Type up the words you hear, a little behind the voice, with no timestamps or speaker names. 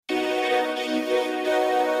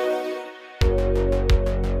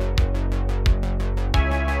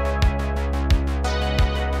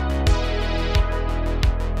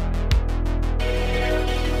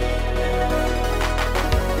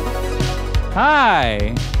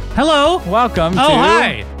Hi. Hello. Welcome to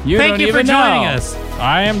hi. You Thank Don't you for Even joining Know. us.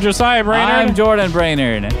 I am Josiah Brainerd. I'm Jordan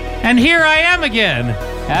Brainerd. And here I am again.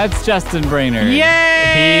 That's Justin Brainerd. Yay!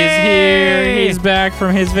 He's here. He's back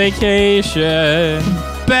from his vacation.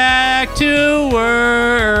 Back to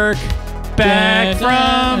work. Back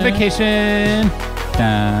from vacation.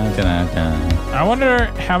 Dun, dun, dun. I wonder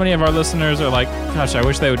how many of our listeners are like, gosh, I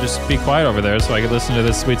wish they would just be quiet over there so I could listen to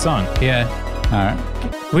this sweet song. Yeah. All right.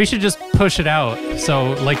 We should just push it out.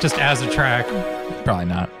 So, like, just as a track. Probably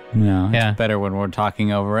not. No, it's Yeah. better when we're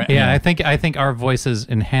talking over it. Yeah, I think our voices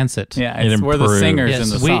enhance it. Yeah, It we're the improves. singers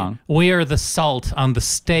Yes, in the we, song. we are the salt on the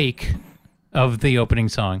steak of the opening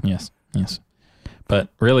song. Yes. But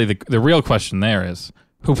really, the real question there is,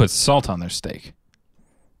 who puts salt on their steak?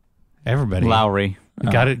 Everybody. Lowry.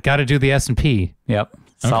 Got to do the S&P. Yep.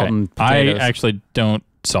 Salt Okay. and I potatoes. actually don't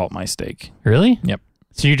salt my steak. Really? Yep.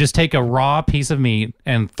 So you just take a raw piece of meat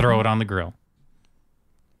and throw it on the grill.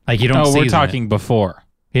 Like you don't Oh, season we're talking before.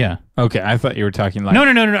 it. Yeah. Okay, I thought you were talking like No.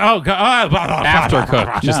 Oh, after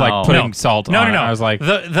cooked, just No. like putting salt No. on it. I was like,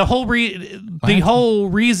 the whole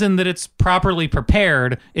reason that it's properly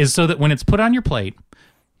prepared is so that when it's put on your plate,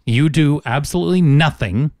 you do absolutely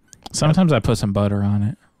nothing. sometimes I put some butter on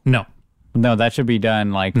it. No. No, that should be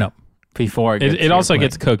done like No. before it gets to It your also plate.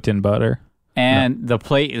 gets cooked in butter. And the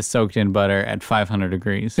plate is soaked in butter at 500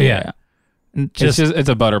 degrees. Yeah. It's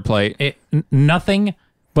a butter plate. Nothing.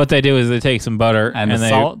 What they do is they take some butter And the they,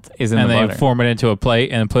 salt is in and the they butter. form it into a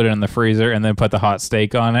plate and put it in the freezer and then put the hot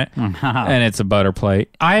steak on it and it's a butter plate.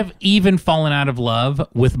 I've even fallen out of love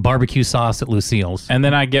with barbecue sauce at Lucille's. And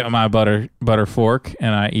then I get my butter fork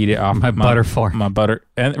and I eat it off my butter fork. My butter,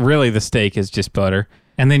 and really the steak is just butter.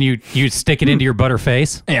 And then you stick it into your butter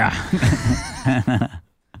face. Yeah.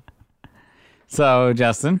 So,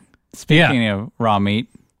 Justin, speaking of raw meat,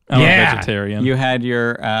 I'm Yeah. a vegetarian. you had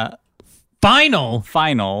your Final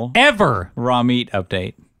final ever. raw meat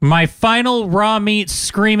update. My final raw meat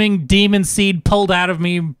screaming demon seed pulled out of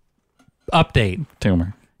me update.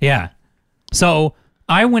 Tumor. Yeah. So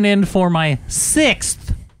I went in for my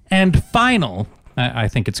sixth and final. I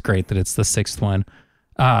think it's great that it's the sixth one.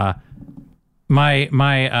 My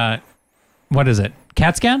what is it?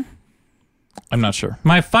 CAT scan? I'm not sure.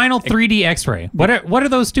 My final 3D X-ray. What are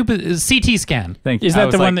those stupid CT scan? Thank you. Is I that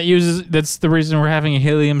was the one like, that uses, that's the reason we're having a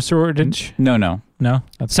helium shortage? No. No?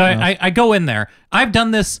 That's So no. I go in there. I've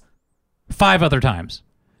done this 5 other times.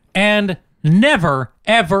 And never,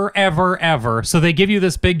 ever. So they give you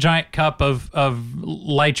this big giant cup of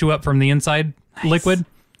light you up from the inside liquid.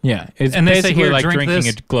 Yeah. It's And they say, basically "Here, like drink drinking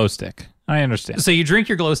this." a glow stick. I understand. So you drink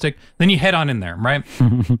your glow stick, then you head on in there, right?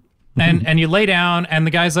 and you lay down, and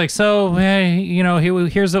the guy's like, "So, hey,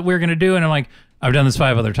 here's what we're gonna do." And I'm like, "I've done this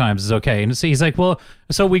 5 other times. It's okay." And so he's like, "Well,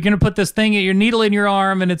 so we're gonna put this thing, your needle in your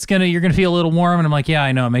arm, and you're gonna feel a little warm." And I'm like, "Yeah,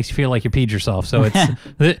 I know. It makes you feel like you peed yourself." So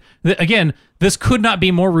it's again, this could not be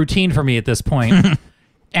more routine for me at this point.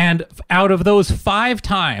 And out of those 5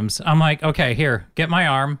 times, I'm like, "Okay, here, get my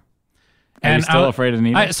arm." Are you still afraid of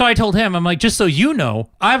needles? So I told him, I'm like, just so you know,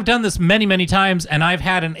 I've done this many, many times, and I've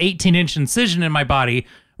had an 18-inch incision in my body,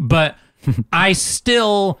 but I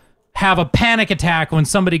still have a panic attack when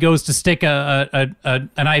somebody goes to stick an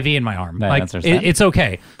IV in my arm. That's Like, understandable. it's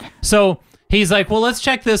okay. So he's like, well, let's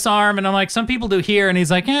check this arm. And I'm like, some people do here. And he's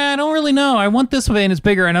like, I don't really know. I want this vein is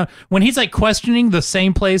bigger. And when he's like questioning the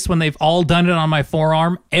same place when they've all done it on my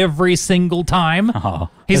forearm every single time,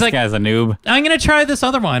 he's this like, guy's a noob. I'm going to try this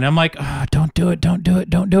other one. I'm like, don't do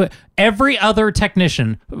it. Every other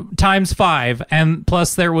technician times 5, and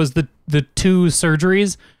plus there was the 2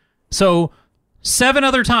 surgeries. So 7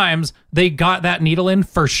 other times they got that needle in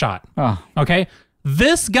first shot. Oh. Okay.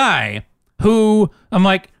 This guy who I'm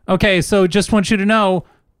like, okay, so just want you to know,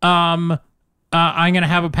 I'm going to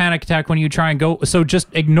have a panic attack when you try and go. So just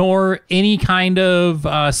ignore any kind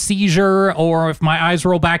of seizure, or if my eyes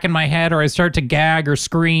roll back in my head or I start to gag or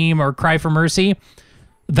scream or cry for mercy,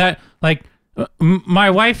 that like my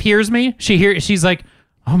wife hears me. She's like,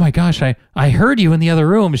 oh my gosh, I heard you in the other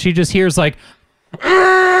room. She just hears like,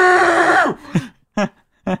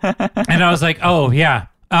 and I was like, oh yeah.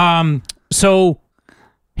 So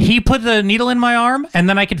he put the needle in my arm, and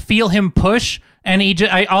then I could feel him push, and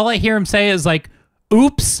all I hear him say is like,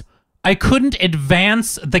 oops, I couldn't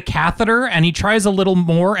advance the catheter, and he tries a little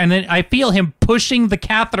more, and then I feel him pushing the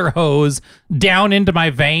catheter hose down into my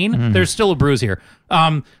vein. There's still a bruise here.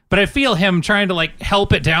 But I feel him trying to like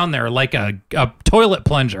help it down there like a toilet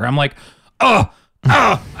plunger. I'm like, oh,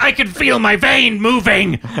 I can feel my vein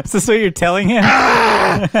moving. Is this what you're telling him?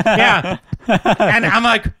 Yeah. And I'm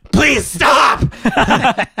like, please stop.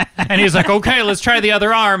 And he's like, okay, let's try the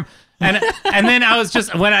other arm. And then I was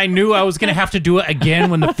just, when I knew I was going to have to do it again,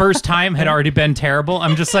 when the first time had already been terrible,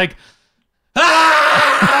 I'm just like,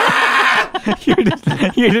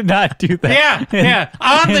 You did not do that. yeah,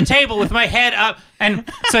 on the table with my head up. And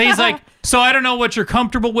so he's like, so I don't know what you're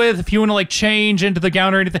comfortable with, if you want to like change into the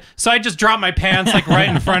gown or anything. So I just dropped my pants like right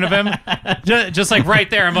in front of him, just like right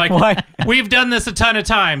there. I'm like, Why? We've done this a ton of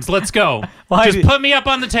times. Let's go. Why Just did- put me up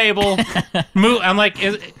on the table. Move. I'm like,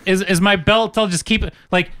 is my belt? I'll just keep it.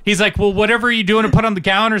 Like he's like, well, whatever are you doing to put on the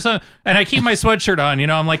gown or something. And I keep my sweatshirt on. You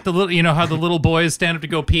know, I'm like the little, you know how the little boys stand up to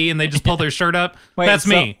go pee and they just pull their shirt up. Wait, That's so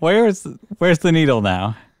me. Where's the needle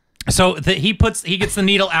now? So he gets the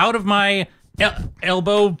needle out of my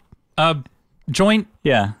elbow joint,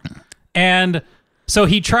 Yeah. and so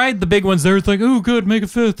he tried the big ones there. It's like, oh, good, make a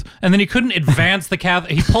fifth, and then he couldn't advance the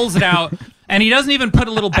catheter. He pulls it out, and he doesn't even put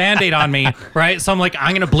a little Band-Aid on me, right? So I'm like,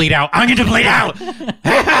 I'm gonna bleed out.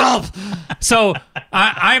 Help! So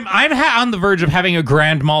I'm on the verge of having a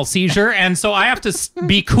grand mal seizure, and so I have to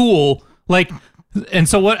be cool, like. And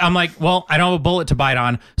so what I'm like, well, I don't have a bullet to bite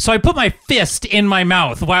on. So I put my fist in my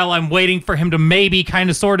mouth while I'm waiting for him to maybe kind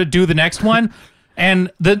of sort of do the next one.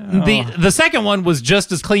 And the second one was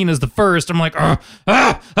just as clean as the first. I'm like,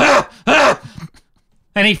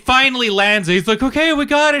 and he finally lands it. He's like, okay, we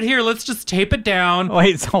got it here. Let's just tape it down.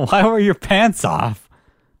 Wait, so why were your pants off?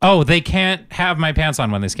 Oh, they can't have my pants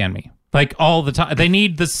on when they scan me. Like all the time. They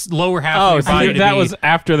need this lower half Oh, of so your body to that be- was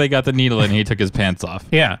after they got the needle and he took his pants off.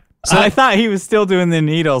 Yeah. So I thought he was still doing the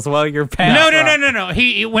needles while your pants. No.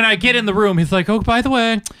 He when I get in the room, he's like, "Oh, by the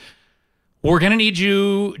way, we're gonna need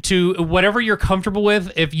you to whatever you're comfortable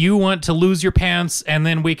with. If you want to lose your pants, and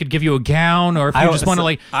then we could give you a gown, or if you just want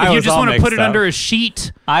to put it under a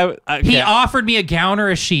sheet." He offered me a gown or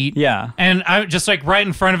a sheet. Yeah. And I just like right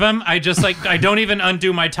in front of him, I just like I don't even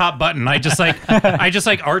undo my top button. I just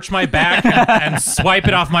like arch my back and swipe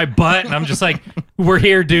it off my butt, and I'm just like, we're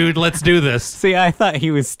here, dude. Let's do this. See, I thought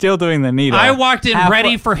he was still doing the needle. I walked in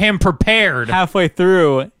ready for him, prepared. Halfway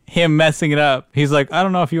through him messing it up, he's like, I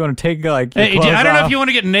don't know if you want to take like your clothes I don't know off. if you want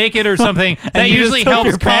to get naked or something. That you just usually took helps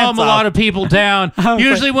your calm pants a lot off. of people down. was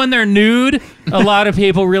Usually when they're nude, a lot of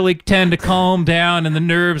people really tend to calm down and the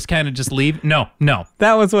nerves kind of just leave. No.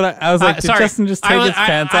 That was what I was like. Did Sorry. Justin just take his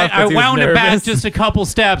pants off? 'cause I he was wound it back nervous? just a couple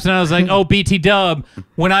steps and I was like, oh, BT dub.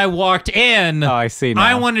 When I walked in, Oh, I see now.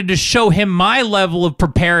 I wanted to show him my level of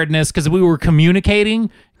preparedness because we were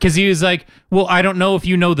communicating. Because he was like, well, I don't know if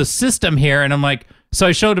you know the system here. And I'm like, so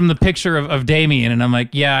I showed him the picture of Damien, and I'm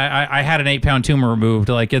like, yeah, I had an 8-pound tumor removed.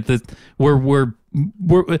 Like, we're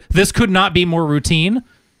this could not be more routine,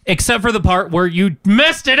 except for the part where you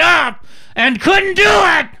messed it up and couldn't do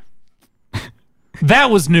it.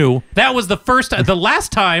 That was new. That was the first. The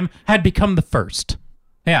last time had become the first.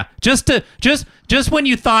 Yeah, just when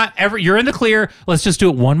you thought you're in the clear, let's just do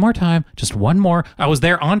it one more time, just one more. I was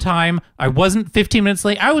there on time. I wasn't 15 minutes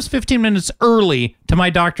late. I was 15 minutes early to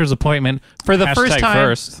my doctor's appointment for the first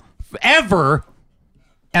time ever.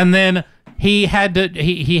 And then he had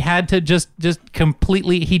to just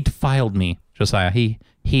completely, he defiled me, Josiah. He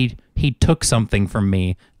took something from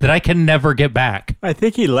me that I can never get back. I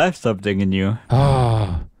think he left something in you.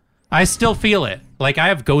 I still feel it. Like I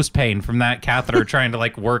have ghost pain from that catheter trying to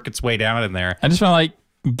like work its way down in there. I just want to like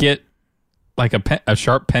get like a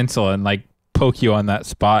sharp pencil and like poke you on that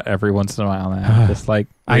spot every once in a while now. Just like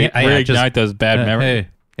reignite those bad memories. Hey,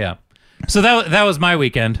 yeah. So that was my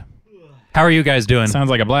weekend. How are you guys doing?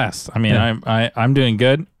 Sounds like a blast. I mean, I'm doing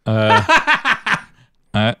good. None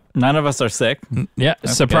of us are sick. Yeah, Oh, I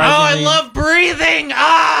surprisingly. love breathing.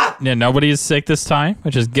 Ah! Yeah, nobody is sick this time,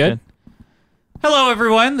 which is good. Hello,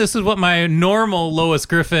 everyone. This is what my normal Lois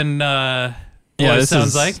Griffin voice this sounds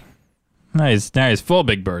is like. Nice, full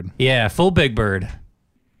Big Bird. Yeah, full Big Bird.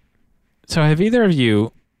 So, have either of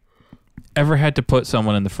you ever had to put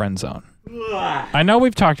someone in the friend zone? I know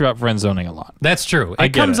we've talked about friend zoning a lot, That's true. I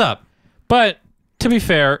It get comes it. up. but to be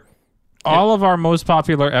fair, all of our most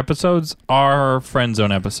popular episodes are friend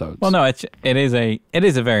zone episodes. Well, no, it is a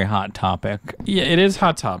very hot topic. Yeah, it is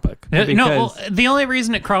hot topic. No, the only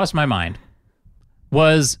reason it crossed my mind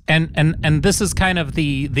was, and this is kind of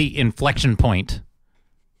the inflection point,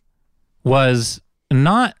 was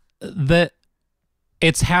not that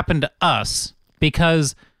it's happened to us,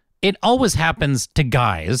 because it always happens to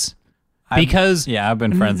guys. Because I've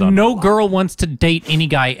been friend zoned. no girl wants to date any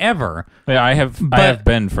guy ever. Yeah, I have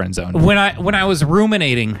been friend zoned. When I was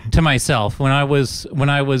ruminating to myself, when I was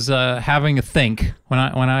having a think, when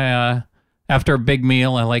I after a big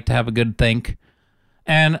meal, I like to have a good think,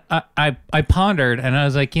 and I pondered, and I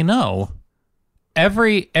was like,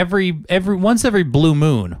 once every blue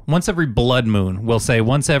moon, once every blood moon, we'll say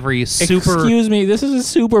once every Excuse me, this is a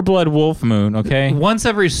super blood wolf moon, okay? once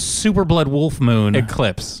every super blood wolf moon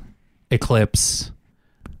Eclipse.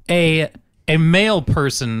 a male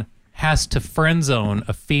person has to friend zone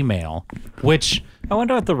a female, which I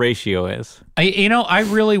wonder what the ratio is. I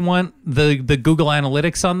really want the Google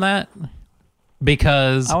Analytics on that,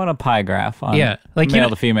 because I want a pie graph on male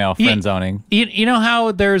to female friend zoning. You know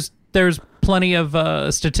how there's plenty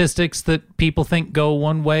of statistics that people think go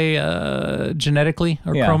one way genetically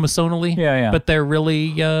or chromosomally, but they're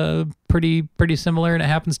really pretty similar, and it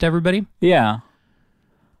happens to everybody. Yeah.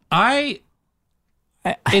 I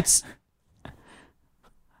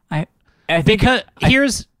think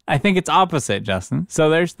I think it's opposite, Justin. So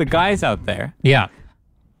there's the guys out there yeah.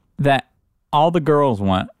 that all the girls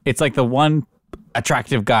want. It's like the one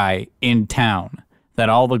attractive guy in town that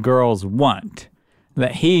all the girls want,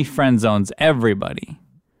 that he friend zones everybody.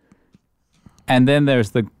 And then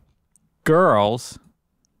there's the girls.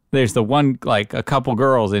 There's the one, like a couple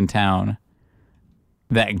girls in town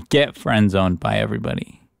that get friend zoned by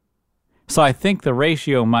everybody. So I think the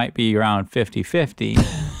ratio might be around 50-50.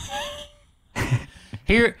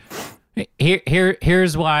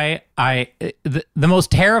 Here's why the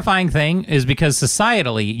most terrifying thing is because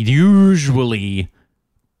societally, usually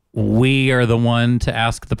we are the one to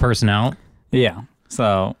ask the person out. Yeah.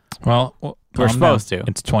 So Well, we're supposed to.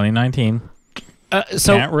 It's 2019.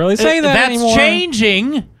 So Can't really say that that's anymore.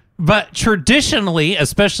 changing, but traditionally,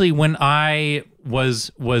 especially when I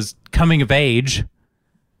was coming of age,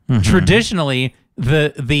 traditionally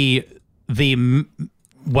the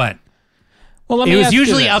what? Well, let It me was ask you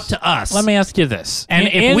usually this. up to us. Let me ask you this. And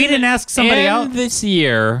if we didn't ask somebody out, this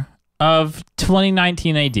year of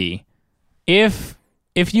 2019 AD, if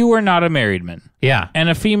you were not a married man yeah. and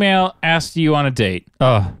a female asked you on a date,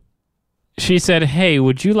 Oh, she said, "Hey,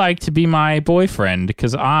 would you like to be my boyfriend?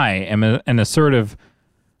 Because I am an assertive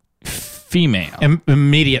female."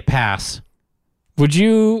 immediate pass. Would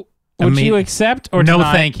you accept or No,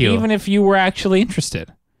 deny, thank you. even if you were actually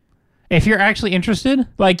interested? If you're actually interested,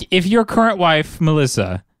 Like, if your current wife,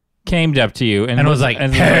 Melissa, came up to you and was like,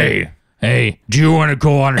 hey, do you want to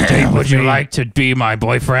go on a date with me? Would you like to be my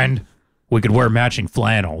boyfriend? we could wear matching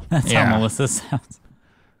flannel. That's how Melissa sounds.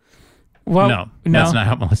 Well, No, that's not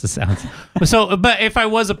how Melissa sounds. But if I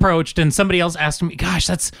was approached and somebody else asked me, gosh,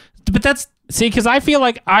 that's See, because I feel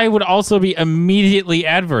like I would also be immediately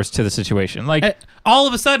adverse to the situation. Like, all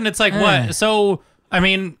of a sudden it's like, what? So, I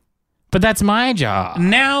mean, but that's my job.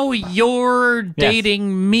 now you're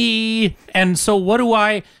dating me, and so what do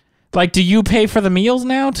I... Like, do you pay for the meals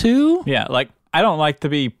now too? Yeah, like I don't like to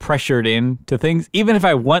be pressured into things, even if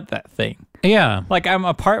I want that thing. Yeah. Like I'm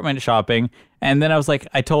apartment shopping, and then I was like,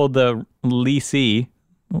 I told the leasee,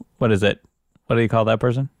 what is it? What do you call that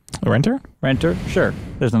person? A renter? Renter? Sure.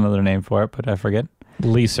 There's another name for it, but I forget.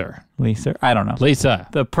 Leaser. Leaser? I don't know. Lisa.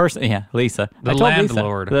 The person, yeah, Lisa. The I told Lisa.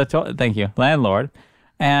 landlord. Thank you, landlord.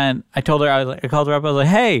 And I told her, I called her up. I was like,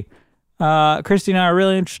 hey, Christy and I are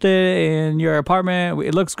really interested in your apartment.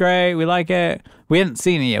 It looks great. We like it. We hadn't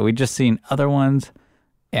seen it yet. We'd just seen other ones,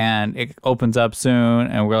 and it opens up soon.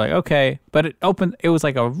 And we're like, okay. But it was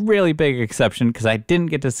like a really big exception because I didn't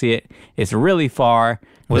get to see it. It's really far.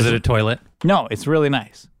 Was it a toilet? No, it's really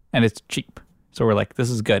nice and it's cheap. So we're like, this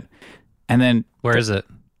is good. And then Where is it?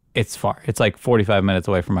 it's far. It's like 45 minutes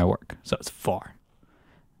away from my work. So it's far.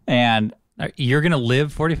 And You're going to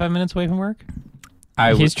live 45 minutes away from work?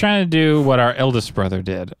 He's trying to do what our eldest brother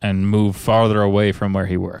did and move farther away from where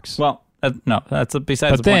he works. Well, no, that's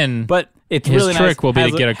besides But the then point. But it's his really trick nice. will be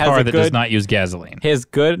Has to get a has car that does good- not use gasoline. has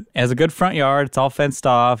a good front yard. It's all fenced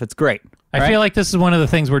off. It's great. I feel like this is one of the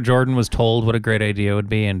things where Jordan was told what a great idea would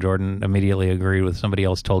be, and Jordan immediately agreed with somebody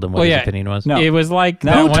else told him what his opinion was. No. It was like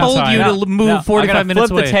that Who one told time. you to move 45 I'm gonna minutes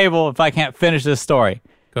flip away? the table if I can't finish this story.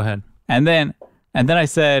 Go ahead. And then I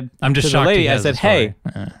said, I'm just to the shocked lady, he I has said, the story.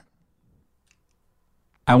 hey,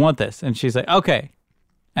 I want this. And she's like, okay.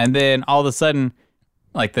 And then all of a sudden,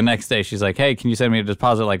 like the next day, she's like, hey, can you send me a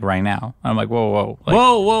deposit like right now? I'm like, whoa. Like,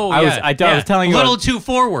 Whoa. I was telling you a I little was- too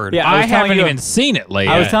forward. Yeah, I was telling haven't you- even seen it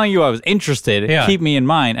lately. I was telling you I was interested. Yeah. Keep me in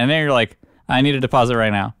mind. And then you're like, I need a deposit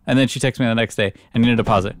right now. And then she texts me the next day, I need a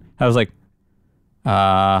deposit. I was like,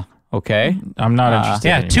 okay. I'm not interested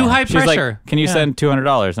Yeah, anymore. too high She's pressure. like, can you send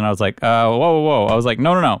 $200? And I was like, whoa. I was like,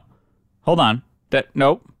 no. Hold on.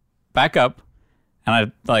 Nope. Back up.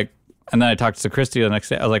 And then I talked to Christy the next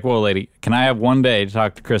day. I was like, whoa, lady, can I have one day to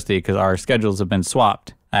talk to Christy? Because our schedules have been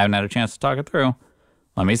swapped. I haven't had a chance to talk it through.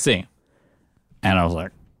 Let me see. And I was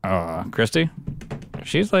like, Christy?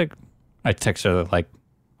 She's like, I text her like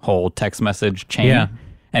whole text message chain. Yeah.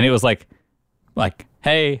 And it was like like,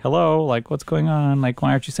 hey, hello, like, what's going on? Like,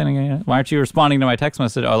 why aren't you responding to my text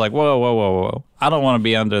message? I was like, whoa. I don't want to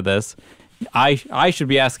be under this. I should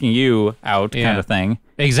be asking you out kind of thing.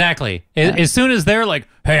 Exactly. As soon as they're like,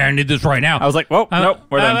 hey, I need this right now. I was like, whoa, nope,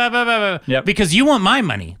 we're done. Yep. Because you want my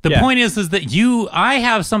money. The point is that I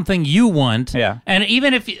have something you want. Yeah. And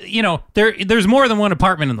even if, there's more than one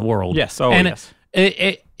apartment in the world. Yes. Yes.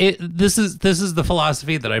 This is the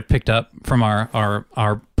philosophy that I've picked up from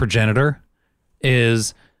our progenitor,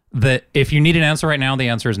 is that if you need an answer right now, the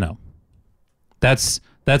answer is no. That's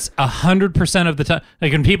 100% of the time.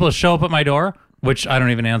 Like when people show up at my door, which I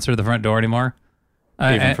don't even answer the front door anymore.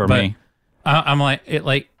 Even for me. I'm like,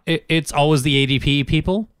 it's always the ADP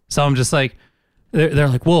people. So I'm just like, they're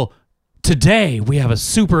like, well, today we have a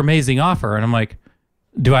super amazing offer. And I'm like,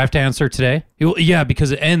 do I have to answer today? Yeah, because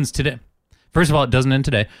it ends today. First of all, it doesn't end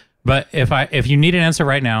today. But if you need an answer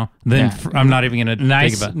right now, then I'm not even going to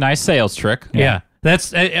think about it. Nice sales trick. Yeah.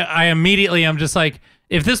 That's, I'm just like,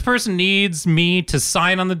 if this person needs me to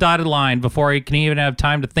sign on the dotted line before I can even have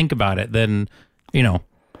time to think about it, then,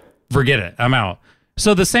 forget it. I'm out.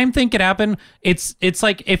 So the same thing could happen. It's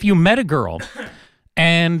like if you met a girl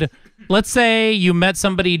and let's say you met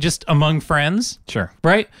somebody just among friends. Sure.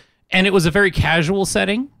 Right? And it was a very casual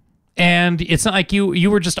setting. And it's not like you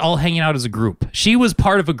were just all hanging out as a group. She was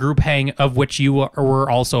part of a group hang of which you were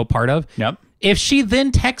also a part of. Yep. If she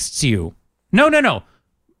then texts you, no.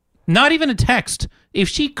 Not even a text. If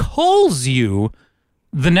she calls you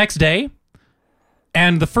the next day,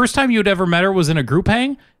 and the first time you had ever met her was in a group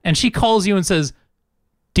hang, and she calls you and says,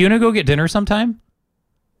 do you want to go get dinner sometime?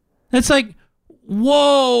 It's like,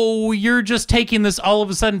 whoa, you're just taking this all of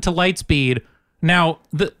a sudden to light speed. Now,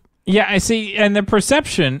 yeah, I see. And the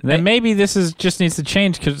perception, and maybe this just needs to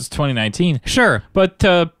change because it's 2019. Sure. But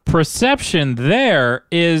the perception there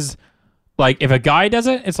is like, if a guy does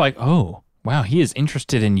it, it's like, oh, wow, he is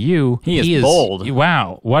interested in you. He is bold.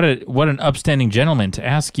 Wow, what an upstanding gentleman to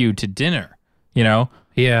ask you to dinner. Yeah.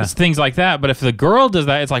 It's things like that. But if the girl does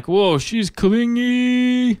that, it's like, whoa, she's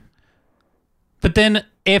clingy. But then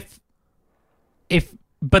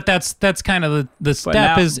but that's kind of the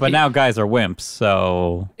step But now guys are wimps,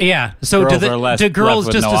 so yeah. So do girls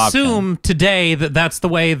just assume today that that's the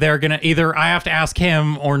way they're gonna, either I have to ask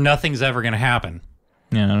him or nothing's ever gonna happen?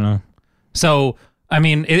 Yeah, I don't know. So I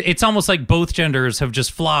mean, it's almost like both genders have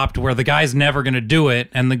just flopped, where the guy's never gonna do it,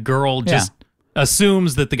 and the girl just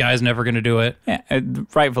assumes that the guy's never gonna do it. Yeah,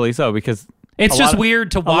 rightfully so, because it's just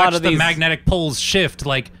weird to watch the magnetic poles shift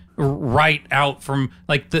like right out from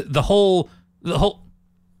like the whole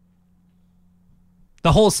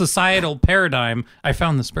societal paradigm. I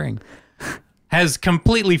found the spring has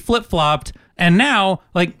completely flip-flopped, and now,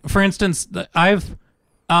 like, for instance, I've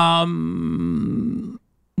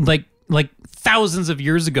like thousands of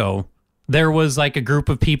years ago, there was like a group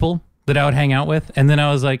of people that I would hang out with, and then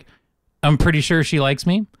I was like, I'm pretty sure she likes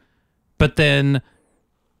me. But then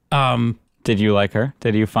did you like her?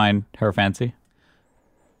 Did you find her fancy?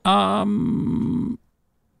 At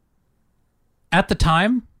the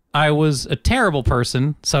time, I was a terrible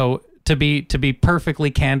person. So to be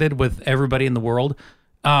perfectly candid with everybody in the world,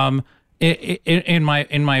 in my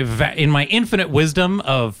infinite wisdom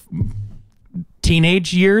of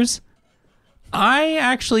teenage years, I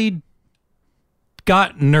actually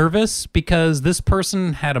got nervous because this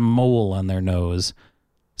person had a mole on their nose.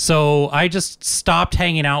 So I just stopped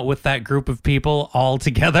hanging out with that group of people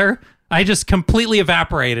altogether. I just completely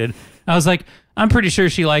evaporated. I was like, I'm pretty sure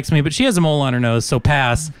she likes me, but she has a mole on her nose, so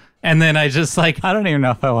pass. And then I just like, I don't even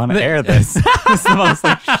know if I want to air this. This is the most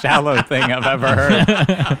like shallow thing I've ever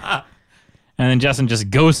heard. And then Justin just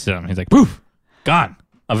ghosted him. He's like, poof, gone,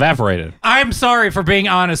 evaporated. I'm sorry for being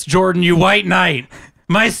honest, Jordan, you white knight,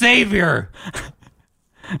 my savior.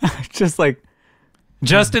 Just like,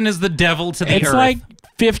 Justin is the devil to the earth. It's like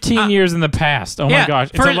 15 years in the past. Oh my gosh.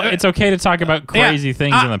 It's okay to talk about crazy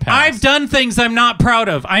things in the past. I've done things I'm not proud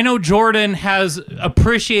of. I know Jordan has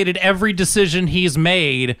appreciated every decision he's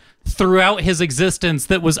made throughout his existence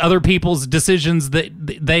that was other people's decisions that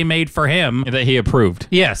they made for him. That he approved.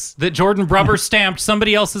 Yes, that Jordan rubber stamped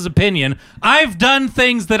somebody else's opinion. I've done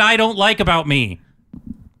things that I don't like about me.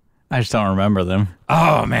 I just don't remember them.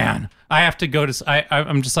 Oh man. I have to go to,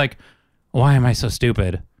 I'm just like, why am I so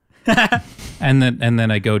stupid? and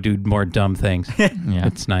then I go do more dumb things. Yeah,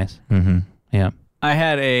 it's nice. Mm-hmm. Yeah, I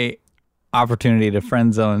had a opportunity to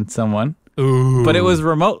friend zone someone, but it was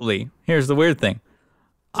remotely. Here's the weird thing: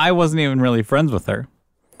 I wasn't even really friends with her.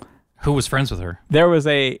 Who was friends with her? There was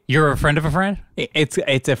You're a friend of a friend? It's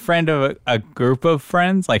a friend of a group of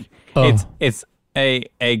friends. Like it's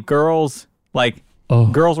a girls, like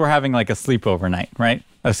girls were having like a sleepover night, right?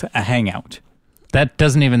 A hangout. That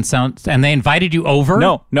doesn't even sound. And they invited you over?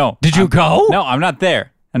 No. Did you go? No, I'm not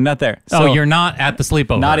there. So, you're not at the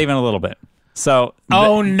sleepover? Not even a little bit. So.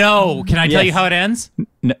 Oh, no. Can I tell you how it ends?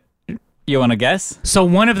 No, you want to guess? So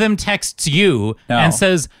one of them texts you and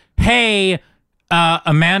says, hey,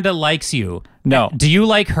 Amanda likes you. No. Do you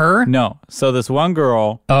like her? No. So this one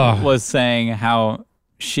girl was saying how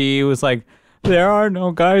she was like, there are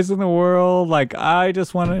no guys in the world. Like, I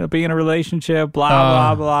just want to be in a relationship,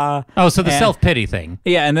 blah, blah, blah. Oh, so the self-pity thing.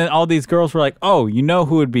 Yeah, and then all these girls were like, oh, you know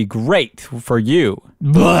who would be great for you?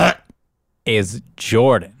 But is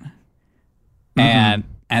Jordan. And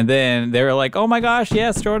then they were like, oh my gosh,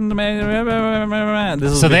 yes, Jordan.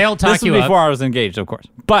 So they all talk you up. This was before I was engaged, of course.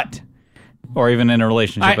 But, or even in a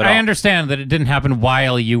relationship at all. I understand that it didn't happen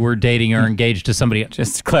while you were dating or engaged to somebody else.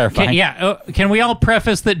 Just to clarify. Can we all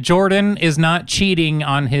preface that Jordan is not cheating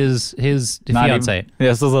on his fiance?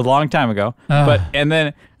 This was a long time ago. But and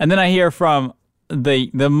then I hear from the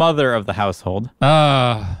mother of the household.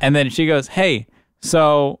 And then she goes, hey,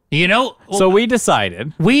 so we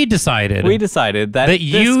decided that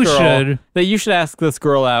you should ask this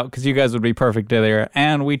girl out because you guys would be perfect together,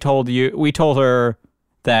 and we told her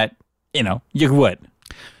that you would.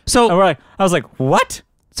 So I was like, what?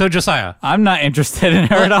 So Josiah, I'm not interested in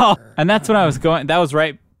her at all. And that's when I was going. That was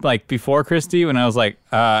right like before Christy, when I was like,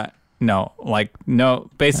 no,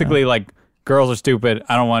 basically like girls are stupid.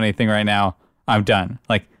 I don't want anything right now. I'm done.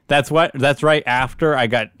 Like that's right after I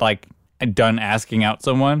got like done asking out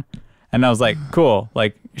someone, and I was like, cool.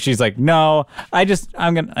 Like she's like, no,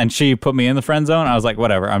 and she put me in the friend zone. I was like,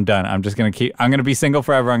 whatever, I'm done. I'm gonna be single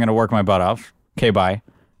forever. I'm gonna work my butt off. Okay, bye.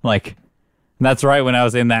 Like that's right when I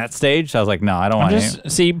was in that stage. I was like, no, I don't want to.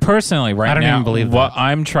 See, personally, right now, I don't even believe what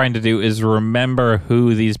I'm trying to do is remember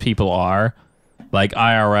who these people are, like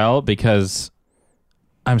IRL, because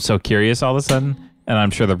I'm so curious all of a sudden. And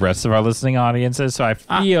I'm sure the rest of our listening audience is. So I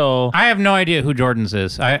feel I have no idea who Jordan's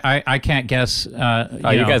is. I can't guess. You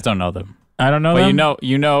guys don't know them. I don't know them.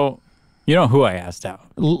 You know who I asked out.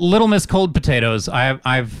 Little Miss Cold Potatoes.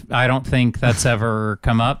 I don't think that's ever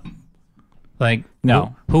come up. Like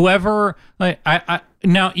no. Whoever like I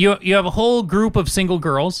now you have a whole group of single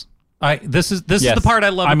girls. This is the part I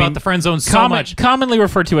love about the friend zone so much. Commonly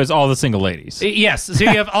referred to as all the single ladies. Yes, so you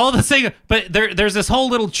have all the single, but there's this whole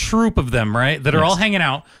little troop of them, right, that are all hanging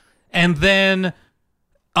out, and then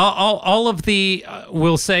all of the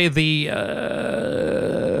we'll say the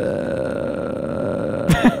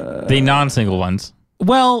the non-single ones.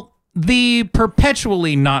 Well, the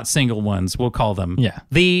perpetually not single ones, we'll call them. Yeah.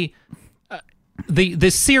 The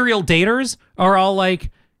serial daters are all like,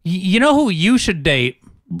 you know who you should date?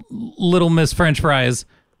 Little Miss French Fries,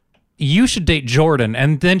 you should date Jordan.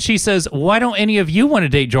 And then she says, why don't any of you want to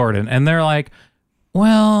date Jordan? And they're like,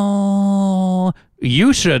 well,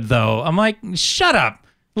 you should though. I'm like, shut up.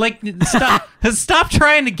 Like, stop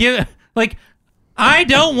trying to give, like, I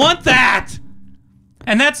don't want that.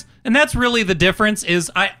 And that's really the difference is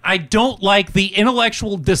I don't like the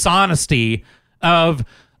intellectual dishonesty of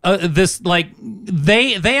this, like,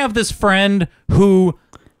 they have this friend who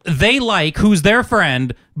they like, who's their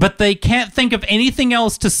friend, but they can't think of anything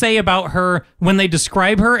else to say about her when they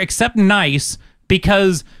describe her except nice,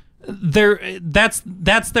 because that's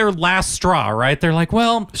their last straw, right? They're like,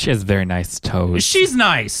 well, she has very nice toes. She's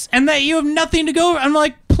nice, and that you have nothing to go. I'm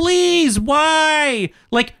like, please, why?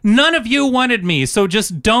 Like, none of you wanted me, so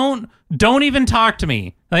just don't even talk to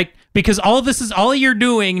me. Like, because all you're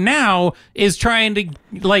doing now is trying to,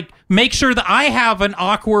 like, make sure that I have an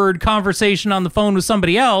awkward conversation on the phone with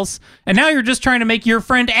somebody else, and now you're just trying to make your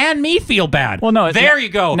friend and me feel bad. Well, no, you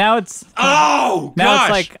go. Now it's now it's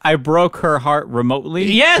like I broke her heart remotely.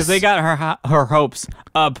 Yes, because they got her hopes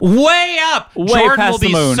up, way up. Way Jordan past will be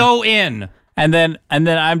the moon. so in, and then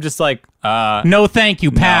I'm just like, no, thank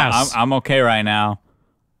you, pass. No, I'm okay right now.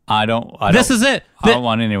 This is it. I don't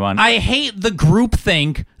want anyone. I hate the group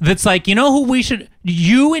think that's like, you know who we should,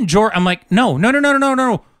 you and Jordan. I'm like, no.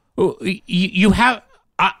 You have,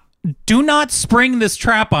 do not spring this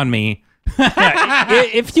trap on me.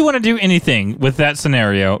 If you want to do anything with that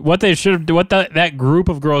scenario, what they should have, what that group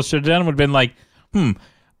of girls should have done would have been like,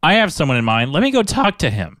 I have someone in mind. Let me go talk to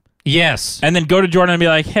him. Yes. And then go to Jordan and be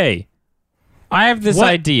like, hey, I have this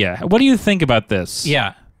idea. What do you think about this?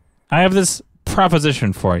 Yeah. I have this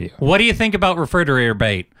proposition for you. What do you think about refrigerator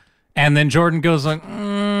bait? And then Jordan goes like,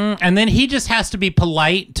 and then he just has to be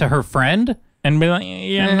polite to her friend and be like,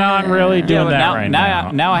 you're not really doing that right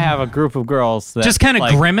now. Now I have a group of girls that just kind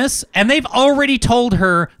of grimace, and they've already told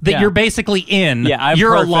her that you're basically in. Yeah,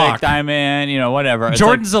 you're perfect, a lock. I'm in. Whatever. It's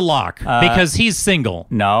Jordan's a lock because he's single.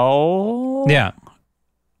 No. Yeah.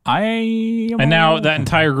 I am And now that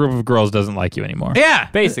entire group of girls doesn't like you anymore. Yeah,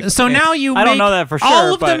 Basically. So now you I don't make know that for all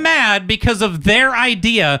sure, of them but- mad because of their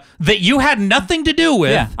idea that you had nothing to do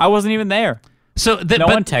with. Yeah, I wasn't even there. So No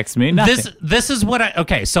one texted me. Nothing. This is what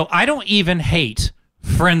okay. So I don't even hate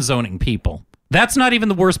friend zoning people. That's not even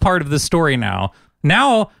the worst part of this story now.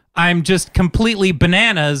 Now I'm just completely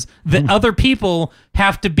bananas that other people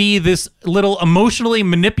have to be this little emotionally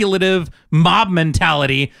manipulative mob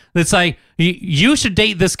mentality that's like, you should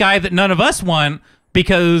date this guy that none of us want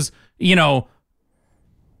because, you know,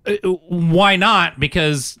 why not?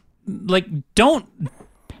 Because, like, do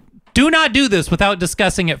not do this without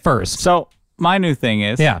discussing it first. So my new thing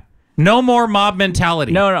is, Yeah. No more mob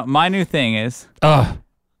mentality. no. My new thing is, Ugh.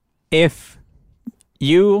 if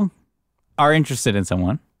you are interested in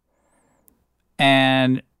someone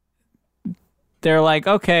and they're like,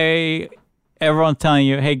 okay, everyone's telling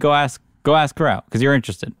you, hey, go ask her out because you're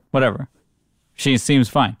interested, whatever. She seems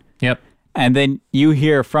fine. Yep. And then you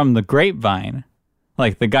hear from the grapevine,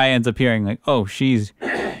 like the guy ends up hearing like, oh, she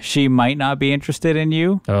might not be interested in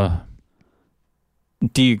you. Ugh.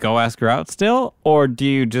 Do you go ask her out still, or do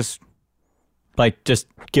you just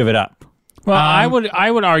give it up? Well, I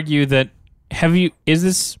would argue that have you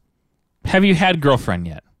had girlfriend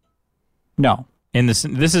yet? No. In this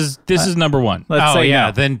is number one. Let's Oh, say yeah.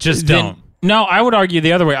 no. Then just Then- don't. No, I would argue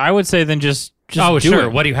the other way. I would say then just Oh, do sure.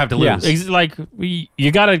 it. What do you have to Yeah. lose? Like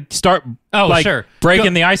you got to start. Oh, like, sure.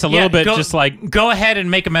 breaking the ice a little bit. Go, Just like go ahead and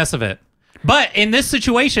make a mess of it. But in this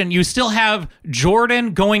situation, you still have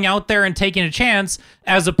Jordan going out there and taking a chance,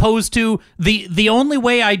 as opposed to the only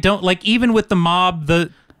way I don't like, even with the mob,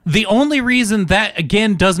 the only reason that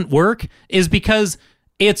again doesn't work is because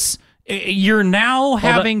you're now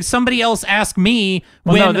having somebody else ask me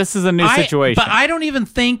Well, when no, this is a new situation. But I don't even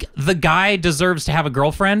think the guy deserves to have a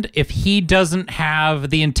girlfriend if he doesn't have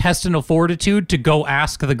the intestinal fortitude to go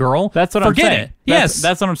ask the girl. That's what Forget I'm saying. it. Yes.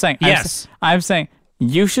 That's what I'm saying. Yes. I'm saying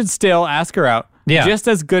you should still ask her out. Yeah. Just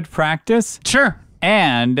as good practice Sure.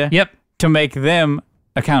 and Yep. to make them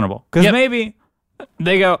accountable. Because Yep. maybe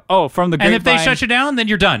they go, oh, from the And grapevine. if they shut you down, then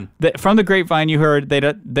you're done. From the grapevine, you heard they're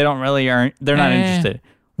not interested.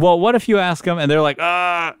 Well, what if you ask them and they're like,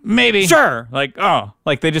 Maybe. sure, like, oh,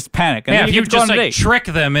 like they just panic and Yeah, then if you you get to go just on a like date. trick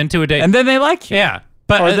them into a date. And then they like you. yeah.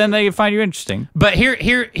 But Or then they find you interesting. But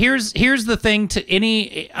here's the thing to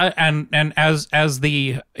any and as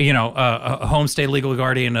the homestay legal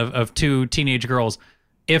guardian of two teenage girls,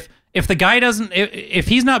 if the guy doesn't if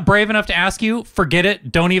he's not brave enough to ask you, forget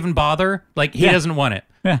it. Don't even bother. Like he Yeah. doesn't want it.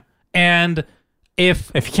 Yeah. And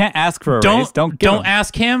if If you can't ask for a raise, don't give them.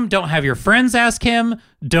 ask him. Don't have your friends ask him.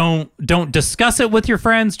 Don't discuss it with your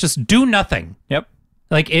friends. Just do nothing. Yep.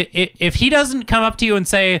 Like if he doesn't come up to you and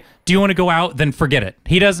say, "Do you want to go out?" then forget it.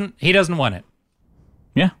 He doesn't want it.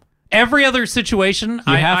 Yeah. Every other situation,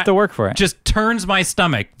 You have to work for it. Just turns my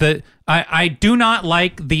stomach. I do not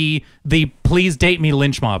like the please date me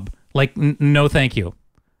lynch mob. Like no, thank you.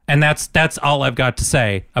 And that's all I've got to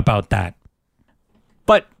say about that.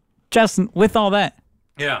 But Justin, with all that,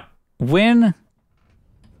 Yeah. when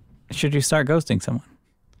should you start ghosting someone?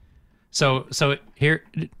 So here,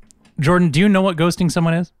 Jordan, do you know what ghosting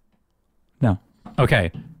someone is? No.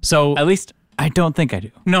 Okay. So At least I don't think I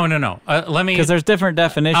do. no. Let me. Because there's different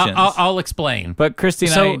definitions. I'll explain. But Christy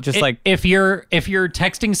and I just like, if you're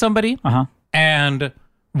texting somebody, uh-huh. and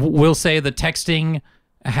we'll say the texting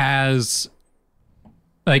has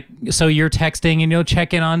like, so you're texting and you'll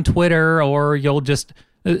check in on Twitter, or you'll just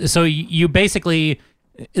so you basically,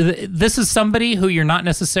 this is somebody who you're not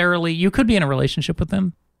necessarily, you could be in a relationship with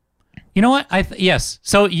them. You know what? Yes.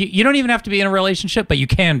 So you don't even have to be in a relationship, but you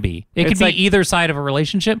can be. It could It's be like- either side of a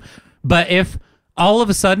relationship. But if all of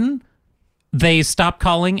a sudden they stop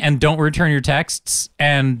calling and don't return your texts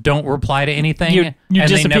and don't reply to anything, You and they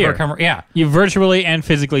disappear. never come. Yeah. you virtually and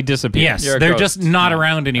physically disappear. Yes. You're a They're ghost. just not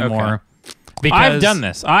around anymore. Because, I've done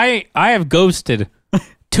this. I have ghosted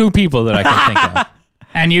two people that I can think of.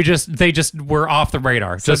 and they just were off the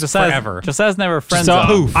radar just forever. Just as never friends So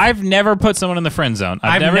zone. I've never put someone in the friend zone.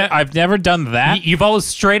 I've I've never done that. You've always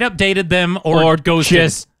straight up dated them or ghosted.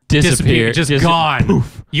 just disappear. Just Just gone.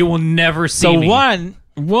 poof. You will never see So me. one,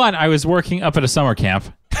 I was working up at a summer camp,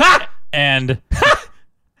 and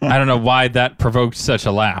I don't know why that provoked such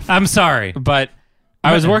a laugh, I'm sorry. but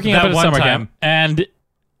I was working up that at a one summer time. camp, and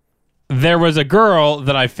there was a girl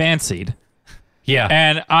that I fancied, Yeah.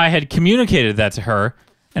 and I had communicated that to her,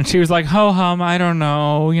 and she was like, "Ho hum, I don't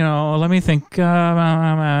know, let me think."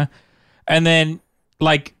 And then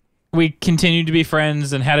like we continued to be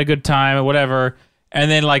friends and had a good time or whatever. And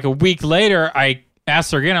then like a week later, I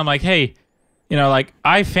asked her again. I'm like, "Hey, like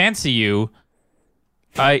I fancy you.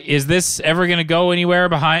 is this ever gonna go anywhere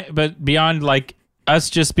beyond like us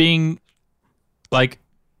just being like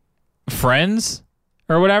friends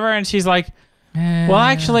or whatever? And she's like, well,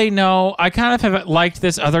 actually, no. I kind of have liked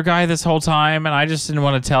this other guy this whole time, and I just didn't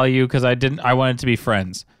want to tell you because I wanted to be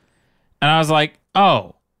friends. And I was like,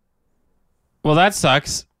 oh, well, that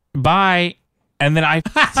sucks. Bye. And then I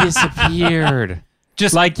disappeared.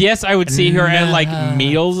 Just like, yes, I would see her at like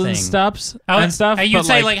meals and stuff. You'd but,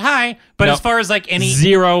 say like hi, but no, as far as like any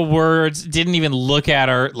 0 words, didn't even look at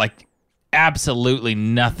her, like absolutely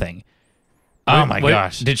nothing. Oh my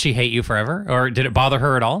gosh. Did she hate you forever, or did it bother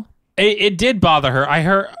her at all? It did bother her. I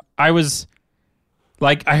heard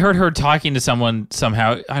her talking to someone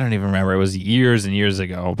somehow. I don't even remember. It was years and years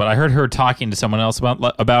ago, but I heard her talking to someone else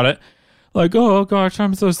about it. Like, oh gosh,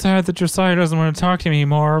 I'm so sad that Josiah doesn't want to talk to me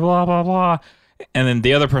anymore. Blah blah blah. And then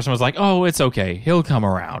the other person was like, oh, it's okay. He'll come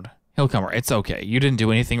around. It's okay. You didn't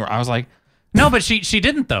do anything wrong. I was like, no, but she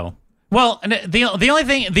didn't though. Well, the only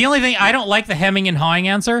thing I don't like the hemming and hawing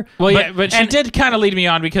answer. Well, but she did kind of lead me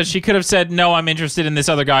on because she could have said, no, I'm interested in this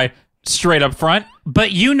other guy straight up front.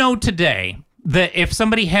 But you know today that if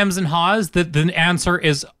somebody hems and haws, that the answer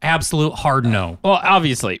is absolute hard no. Well,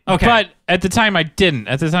 obviously. Okay. But at the time I didn't.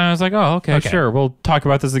 At the time I was like, oh, okay. Sure. We'll talk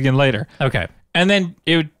about this again later. Okay. And then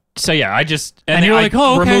so yeah, I just, and you're like,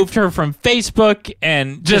 oh, okay. Removed her from Facebook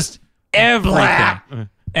and just everything.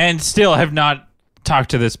 And still have not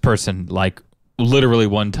talked to this person like literally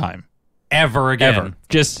one time. Ever again. Ever.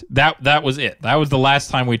 Just that was it. That was the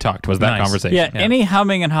last time we talked, was that conversation. Yeah, any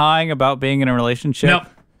humming and hawing about being in a relationship? Nope.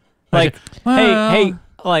 Like, hey,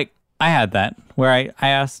 like, I had that where I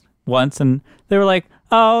asked once and they were like,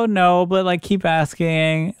 oh, no, but like, keep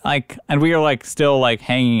asking. Like, and we were like, still like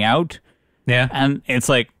hanging out. Yeah. And it's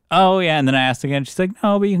like, oh, yeah. And then I asked again. She's like,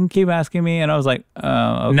 no, but you can keep asking me. And I was like,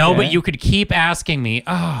 oh, okay. No, but you could keep asking me.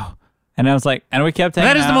 Oh. And I was like, and we kept hanging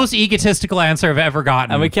out. That is the most egotistical answer I've ever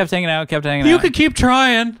gotten. And we kept hanging out. You could keep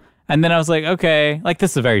trying. And then I was like, okay, like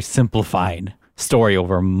this is a very simplified story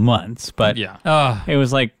over months, but yeah, it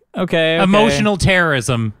was like, okay. Emotional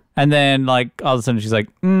terrorism. And then like all of a sudden she's like,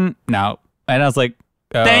 no. And I was like,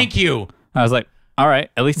 thank you. I was like, all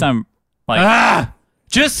right, at least I'm like,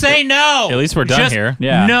 just say no. At least we're done here.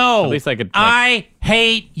 Yeah. No. At least I could. I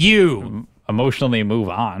hate you. Emotionally move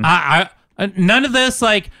on. None of this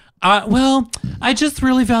like. Well, I just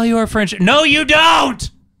really value our friendship. No, you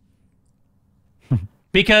don't!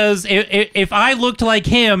 Because if I looked like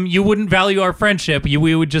him, you wouldn't value our friendship.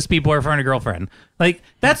 We would just be boyfriend and girlfriend. Like,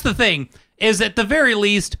 that's the thing, is at the very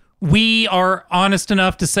least, we are honest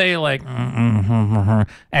enough to say, like,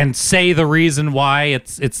 and say the reason why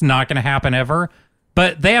it's not going to happen ever.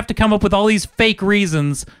 But they have to come up with all these fake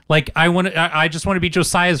reasons. Like, I just want to be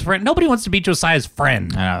Josiah's friend. Nobody wants to be Josiah's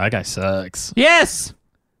friend. Oh, that guy sucks. Yes!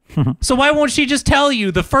 So why won't she just tell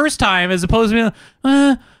you the first time as opposed to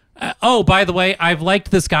being oh, by the way, I've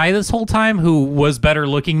liked this guy this whole time who was better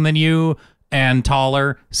looking than you and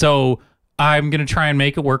taller, so I'm going to try and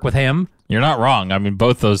make it work with him. You're not wrong. I mean,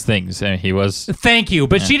 both those things. He was... Thank you,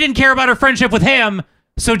 but she didn't care about her friendship with him,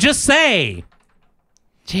 so just say.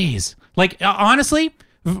 Jeez. Like, honestly,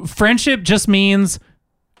 friendship just means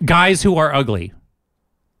guys who are ugly.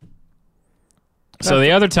 So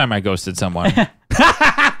the other time I ghosted someone...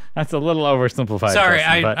 That's a little oversimplified.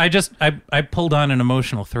 Sorry, Justin, I pulled on an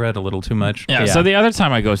emotional thread a little too much. Yeah, so the other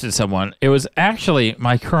time I ghosted someone, it was actually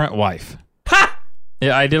my current wife. Ha!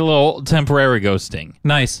 Yeah, I did a little temporary ghosting.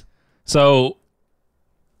 Nice. So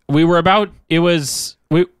we were it was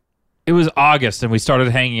August and we started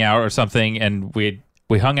hanging out or something, and we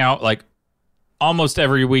hung out like almost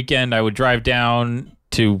every weekend. I would drive down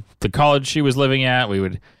to the college she was living at. We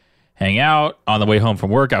would hang out. On the way home from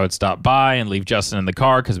work, I would stop by and leave Justin in the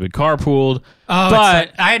car because we'd carpooled. Oh,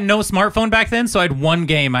 but I had no smartphone back then, so I had one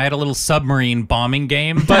game. I had a little submarine bombing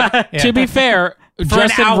game. But to be fair,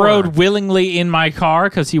 Justin rode willingly in my car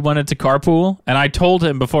because he wanted to carpool. And I told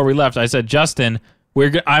him before we left, I said, Justin,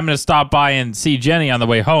 I'm going to stop by and see Jenny on the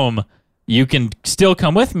way home. You can still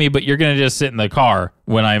come with me, but you're going to just sit in the car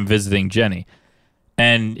when I'm visiting Jenny.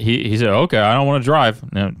 And he said, okay, I don't want to drive.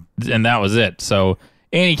 And that was it. So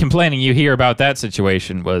any complaining you hear about that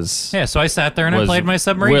situation was... Yeah, so I sat there and I played my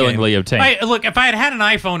submarine willingly game. obtained. Look, if I had had an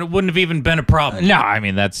iPhone, it wouldn't have even been a problem. No, I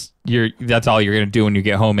mean, that's all you're going to do when you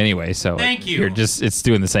get home anyway. So thank you. It's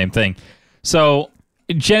doing the same thing. So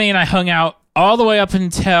Jenny and I hung out all the way up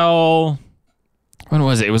until... When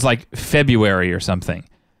was it? It was like February or something.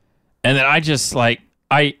 And then I just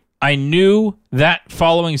I knew that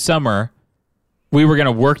following summer we were going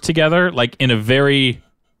to work together like in a very...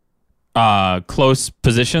 close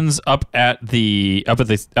positions up at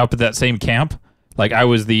that same camp. Like I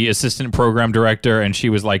was the assistant program director and she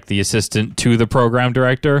was like the assistant to the program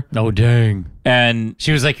director. Oh, dang. And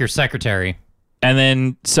She was like your secretary.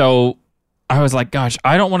 then so I was like, gosh,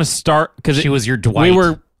 I don't want to start because She was your Dwight. We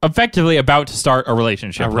were effectively about to start a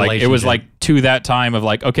relationship. Like it was like to that time of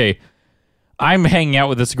like, okay, I'm hanging out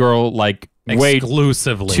with this girl like way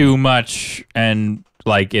exclusively too much, and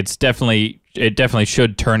like it definitely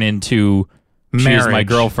should turn into she's my Marriage.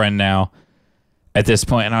 girlfriend now at this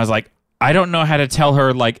point. And I was like, I don't know how to tell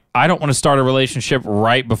her like I don't want to start a relationship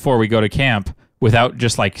right before we go to camp without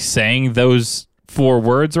just like saying those 4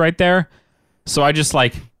 words right there. So I just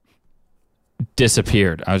like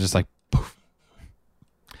disappeared. I was just like poof.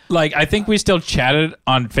 Like I think we still chatted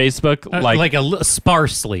on Facebook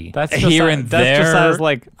sparsely. That's here and that's there. just as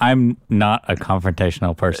like I'm not a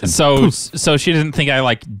confrontational person. So she didn't think I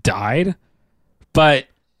like died. But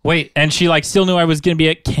Wait, and she like still knew I was going to be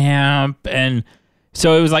at camp, and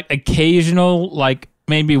so it was like occasional like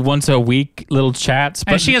maybe once a week little chats.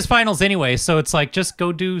 But and she has finals anyway, so it's like just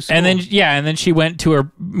go do school. and then she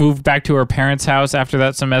moved back to her parents' house after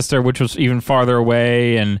that semester, which was even farther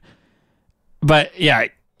away. But yeah,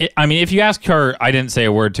 I mean, if you ask her, I didn't say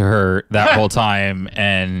a word to her that whole time,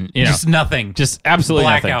 and you know, just nothing. just absolutely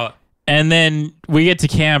nothing. blackout. And then we get to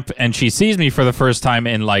camp, and she sees me for the first time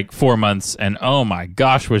in like 4 months, and oh my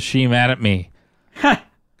gosh, was she mad at me?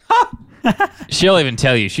 She'll even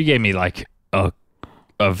tell you she gave me like a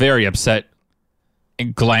very upset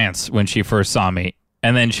glance when she first saw me,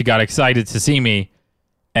 and then she got excited to see me,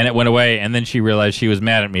 and it went away, and then she realized she was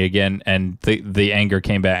mad at me again, and the anger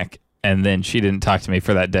came back, and then she didn't talk to me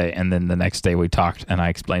for that day, and then the next day we talked, and I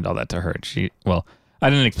explained all that to her. I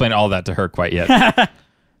didn't explain all that to her quite yet.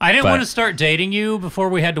 I didn't want to start dating you before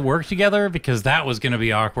we had to work together because that was going to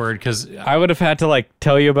be awkward. Because I would have had to like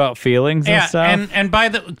tell you about feelings and stuff. and by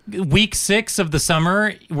the week 6 of the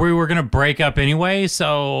summer, we were going to break up anyway.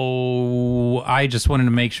 So I just wanted to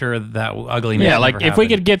make sure that ugliness. Yeah, like never if we happened.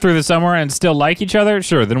 could get through the summer and still like each other,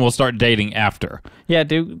 sure, then we'll start dating after. Yeah,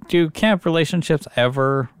 do camp relationships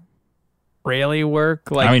ever really work?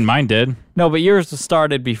 Like, I mean, mine did. no, but yours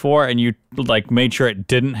started before, and you like made sure it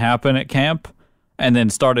didn't happen at camp, and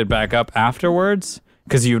then started back up afterwards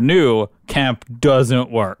because you knew camp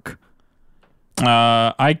doesn't work.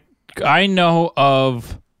 I know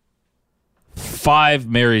of 5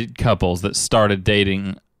 married couples that started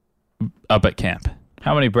dating up at camp.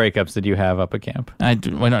 How many breakups did you have up at camp? We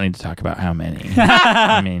don't need to talk about how many.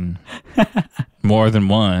 I mean, more than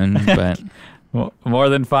one, but More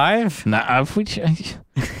than 5? nah,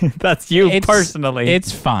 That's you personally.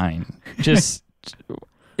 It's fine. Just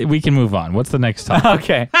we can move on. What's the next topic?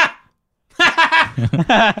 okay.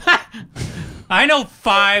 I know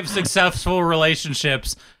 5 successful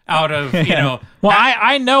relationships out of, you know. Well,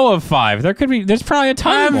 I know of 5. There's probably a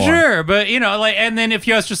ton I'm more. sure, but you know, like, and then if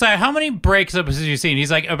you ask Josiah, how many breakups have you seen?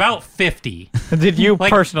 He's like, about 50. Did you Like,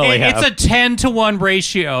 personally have? It's a 10-to-1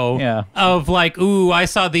 ratio Yeah. of like, ooh, I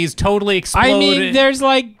saw these totally explode. I mean, there's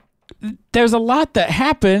a lot that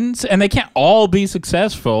happens, and they can't all be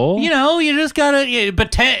successful. you know, you just gotta,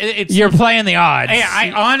 but it's. You're playing the odds.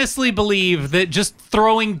 I honestly believe that just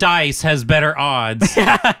throwing dice has better odds.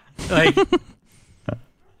 Like,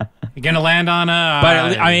 you're gonna land on a.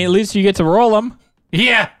 But I mean, at least you get to roll them.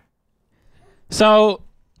 yeah. So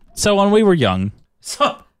when we were young,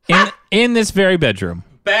 So in this very bedroom,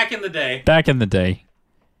 back in the day, back in the day,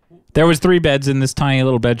 there was 3 beds in this tiny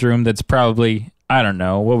little bedroom. That's probably, I don't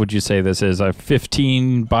know, what would you say this is? A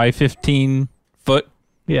 15 by 15 foot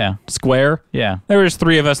yeah. square. Yeah. There was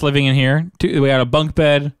 3 of us living in here. We had a bunk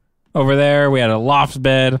bed over there. We had a loft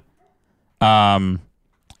bed. And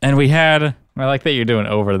we had. I like that you're doing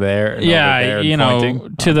over there. And Yeah, over there and you know,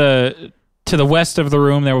 pointing. to the west of the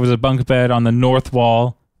room, there was a bunk bed. On the north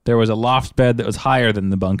wall, there was a loft bed that was higher than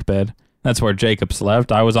the bunk bed. That's where Jacob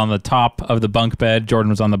slept. I was on the top of the bunk bed. Jordan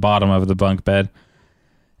was on the bottom of the bunk bed.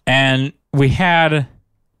 And we had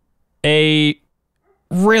a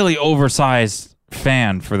really oversized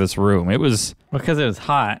fan for this room. It was Because it was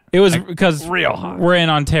hot. because real hot. we're in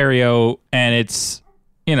Ontario, and it's,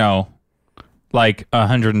 you know, like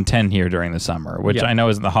 110 here during the summer, which Yeah. I know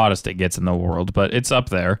isn't the hottest it gets in the world, but it's up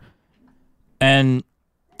there. And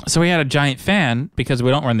so we had a giant fan because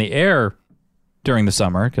we don't run the air during the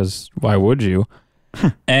summer, because why would you?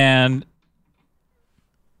 And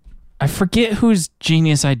I forget whose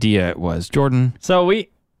genius idea it was. Jordan. So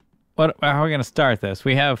how are we going to start this?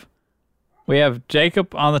 We have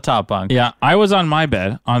Jacob on the top bunk. Yeah, I was on my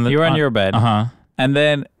bed. You were on your bed. Uh-huh. And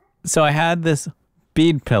then, so I had this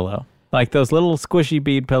bead pillow, like those little squishy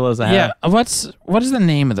bead pillows I have. Yeah, what is the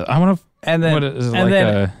name of the? I want to and then What is it, and like then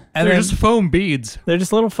a- and They're then just foam beads. they're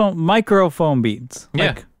just little micro foam beads. Yeah.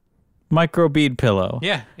 Like micro bead pillow.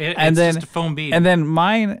 Yeah, And it's then- just a foam bead. And then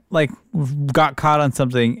mine like got caught on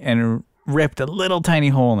something and ripped a little tiny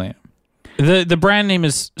hole in it. The brand name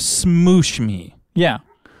is Smoosh Me. Yeah.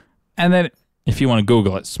 And then If you want to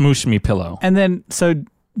Google it, Smoosh Me pillow. so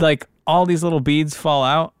like all these little beads fall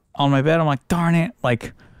out on my bed. I'm like, darn it.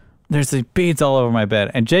 Like there's these beads all over my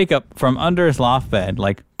bed. And Jacob from under his loft bed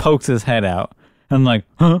like pokes his head out. And I'm like,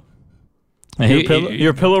 huh?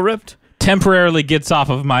 Your pillow ripped? Temporarily gets off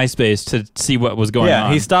of MySpace to see what was going on.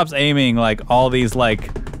 Yeah, he stops aiming like all these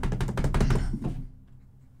like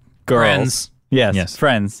girls. Friends. Yes,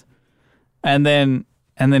 friends. And then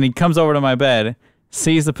he comes over to my bed,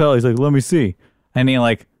 sees the pillow, he's like, let me see. And he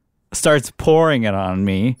like starts pouring it on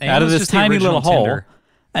me And out it of was this just the tiny original little hole. Tinder.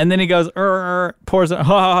 And then he goes, pours it, ha,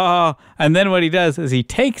 ha, ha, ha. And then what he does is he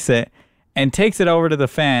takes it over to the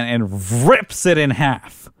fan and rips it in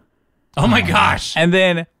half. Oh my gosh. And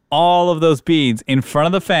then all of those beads in front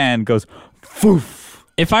of the fan goes, foof.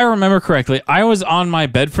 If I remember correctly, I was on my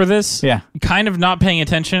bed for this. Yeah. Kind of not paying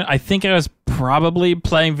attention. I think I was probably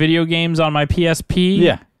playing video games on my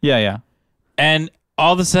PSP. Yeah. And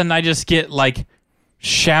all of a sudden I just get like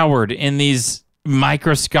showered in these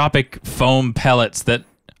microscopic foam pellets that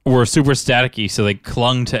were super staticky, so they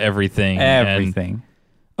clung to everything. Everything. And,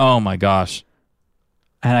 oh my gosh.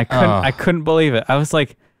 And I couldn't believe it. I was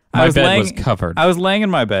like, My bed was covered. I was laying in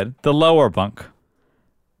my bed, the lower bunk,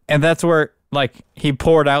 and that's where like he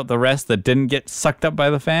poured out the rest that didn't get sucked up by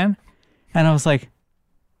the fan, and I was like,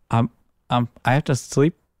 I have to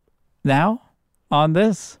sleep now on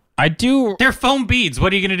this. I do, They're foam beads.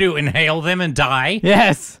 What are you going to do? Inhale them and die?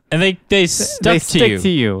 Yes, and they stuck they to stick you. to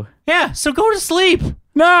you. Yeah, so go to sleep.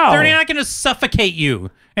 No, They're not going to suffocate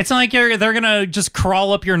you. It's not like they're going to just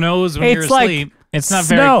crawl up your nose when you're It's like asleep. It's not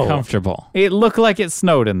snow. very comfortable. It looked like it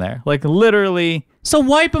snowed in there. Like literally, So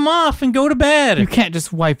wipe them off and go to you bed. can't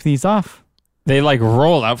just wipe these off. They like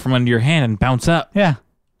roll out from under your hand and bounce up Yeah,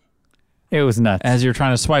 it was nuts. as you're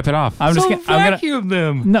trying to swipe it off. I'm So just gonna, I'm gonna. vacuum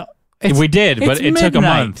them. No, it's, We did, but it's it took a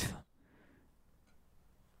midnight. month.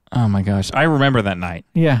 Oh my gosh. I remember that night.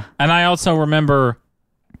 Yeah. And I also remember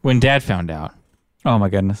when Dad found out. Oh my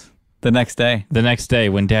goodness. The next day. The next day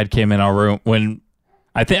when Dad came in our room, when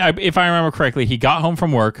I think, if I remember correctly, he got home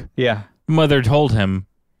from work. Yeah. Mother told him.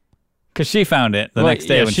 Because she found it the Well, next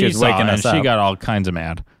day yeah, when she was saw waking it, us and up. she got all kinds of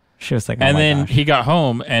mad. She was like, oh And my then gosh. he got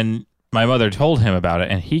home, and my mother told him about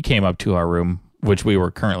it, and he came up to our room, which we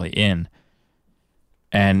were currently in,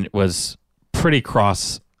 and was pretty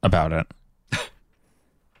cross about it.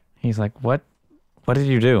 He's like, what did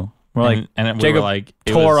you do? We're like, and we Jacob were like,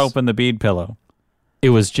 tore open the bead pillow. It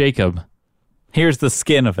was Jacob. Here's the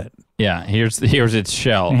skin of it. Yeah, here's its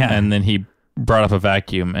shell, Yeah. and then he brought up a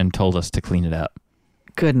vacuum and told us to clean it up.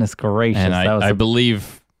 Goodness gracious. And that was I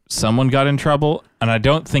believe someone got in trouble, and I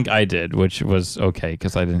don't think I did, which was okay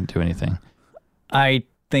because I didn't do anything. I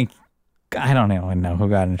think, I don't even know who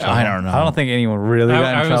got in trouble. I don't know. I don't think anyone really got in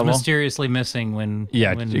I was trouble. mysteriously missing when.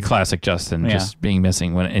 Yeah, when, classic Justin, Yeah. just being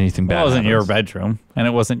missing when anything bad It wasn't your happens. bedroom, and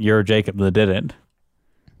it wasn't your Jacob that did it.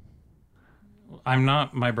 I'm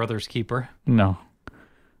not my brother's keeper. No.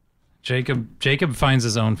 Jacob finds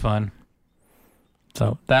his own fun.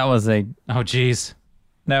 So that was a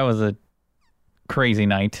crazy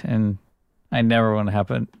night, and I never want to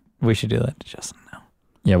happen. We should do that to Justin now.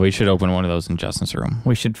 Yeah, we should open one of those in Justin's room.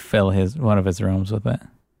 We should fill one of his rooms with it.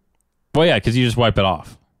 Well, yeah, because you just wipe it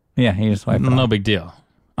off. Yeah, he just wiped it No off. big deal.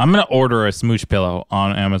 I'm going to order a smooch pillow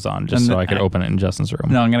on Amazon just And so I could open it in Justin's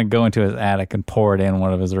room. No, I'm gonna go into his attic and pour it in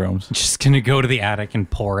one of his rooms. Just gonna go to the attic and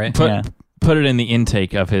pour it. Yeah. Put it in the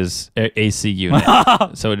intake of his AC unit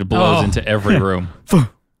so it blows Oh. into every room.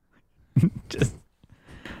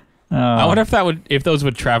 I wonder if those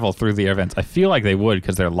would travel through the air vents. I feel like they would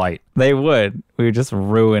because they're light. They would. We would just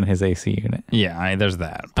ruin his AC unit. Yeah, there's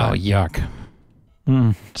that. Oh, But yuck.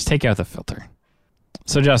 just take out the filter.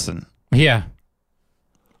 So, Justin, Yeah.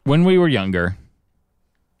 when we were younger,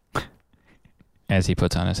 as he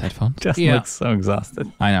puts on his headphones, Justin Yeah. looks so exhausted.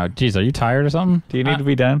 I know. Geez, are you tired or something? Do you need to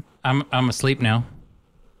be done? I'm asleep now.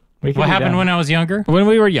 We can What be happened done. when I was younger? When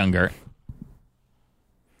we were younger,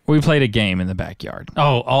 we played a game in the backyard.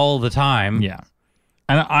 Oh, all the time. Yeah.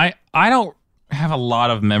 And I don't have a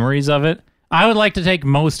lot of memories of it. I would like to take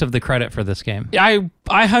most of the credit for this game. I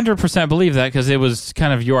 100% believe that because it was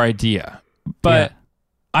kind of your idea. But Yeah.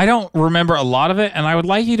 I don't remember a lot of it, and I would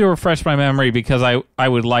like you to refresh my memory because I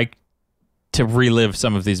would like to relive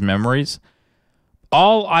some of these memories.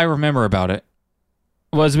 All I remember about it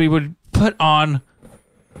was we would put on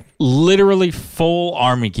literally full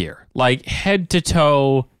army gear, like head to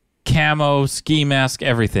toe camo, ski mask,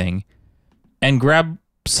 everything, and grab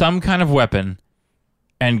some kind of weapon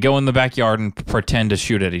and go in the backyard and pretend to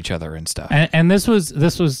shoot at each other and stuff. And this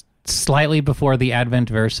was slightly before the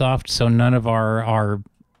advent of airsoft, so none of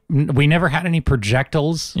we never had any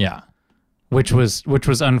projectiles, Yeah. which was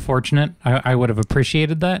unfortunate. I would have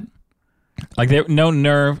appreciated that. Like, no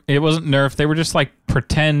nerve. It wasn't Nerf. They were just like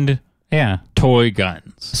pretend Yeah. toy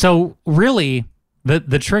guns. So really,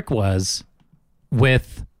 the trick was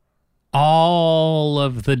with all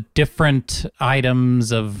of the different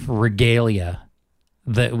items of regalia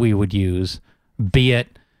that we would use, be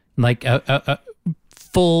it like a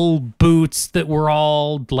full boots that were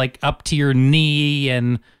all like up to your knee,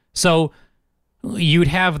 and so you'd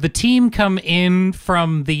have the team come in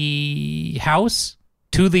from the house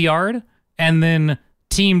to the yard, and then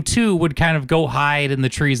team 2 would kind of go hide in the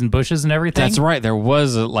trees and bushes and everything. That's right. There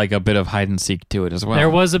was like a bit of hide and seek to it as well. There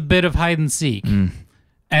was a bit of hide and seek.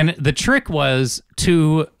 And the trick was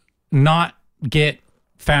to not get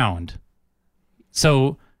found.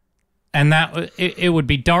 So, and that it would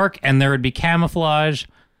be dark and there would be camouflage.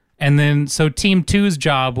 And then, so team 2's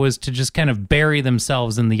job was to just kind of bury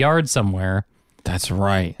themselves in the yard somewhere. That's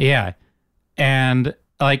right. Yeah. And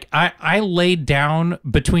like, I laid down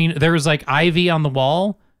between, there was like ivy on the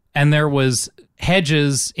wall and there was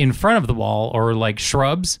hedges in front of the wall or like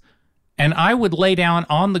shrubs. And I would lay down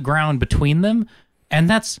on the ground between them. And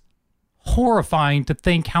that's horrifying to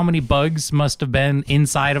think how many bugs must have been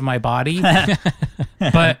inside of my body.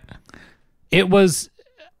 But it was,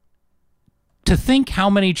 to think how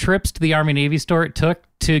many trips to the Army Navy store it took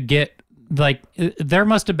to get, like, there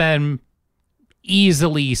must have been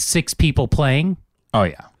easily 6 people playing. Oh,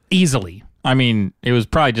 yeah. Easily. I mean, it was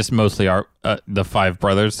probably just mostly our the 5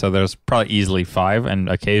 brothers, so there's probably easily 5 and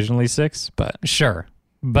occasionally 6, but... Sure.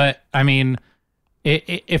 But, I mean,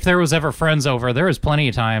 if there was ever friends over, there was plenty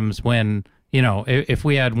of times when, you know, if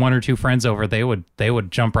we had 1 or 2 friends over, they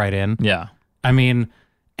would jump right in. Yeah. I mean...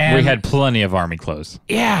 And we had plenty of Army clothes.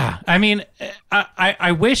 Yeah. I mean,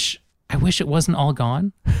 I wish it wasn't all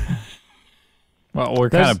gone. Well, we're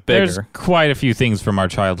kind of There's bigger. quite a few things from our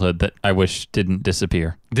childhood that I wish didn't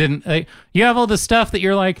disappear. You have all this stuff that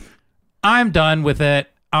you're like, I'm done with it.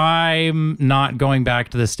 I'm not going back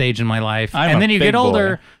to this stage in my life. I'm and a then you big get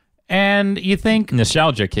older boy. and you think,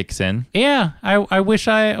 Nostalgia kicks in. yeah, I wish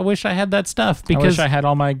I had that stuff, I because wish I had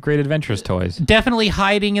all my Great Adventures toys. definitely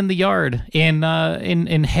hiding in the yard in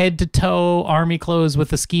head to toe Army clothes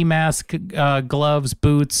with a ski mask, gloves,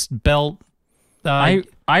 boots, belt. I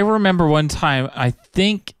remember one time, I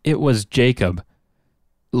think it was Jacob,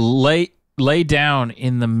 lay down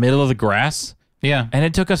in the middle of the grass, yeah, and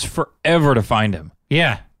it took us forever to find him.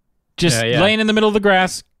 yeah. Just Yeah. laying in the middle of the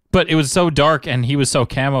grass, but it was so dark and he was so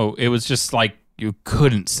camo, it was just like you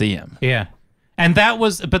couldn't see him. Yeah. And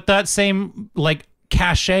that same like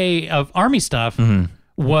cachet of Army stuff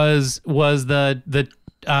was the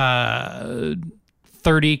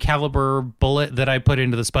 30 caliber bullet that I put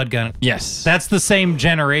into the spud gun. Yes. That's the same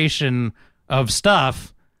generation of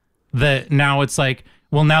stuff that now it's like,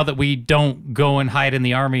 well, now that we don't go and hide in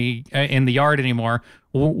the Army in the yard anymore,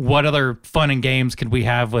 what other fun and games could we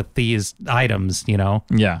have with these items, you know?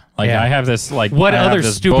 Yeah. Like, Yeah. I have this, like... What I have other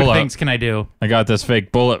this stupid bullet. things can I do? I got this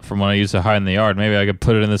fake bullet from when I used to hide in the yard. Maybe I could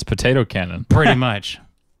put it in this potato cannon. Pretty much.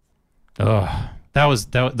 Ugh.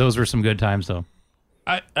 Those were some good times, though.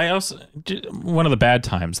 I also... One of the bad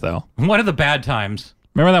times, though. One of the bad times.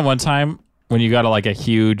 Remember that one time when you got a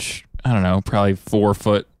huge, I don't know, probably 4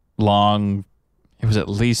 foot long, it was at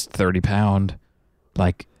least 30 pound,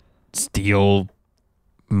 like, steel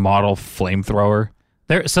model flamethrower?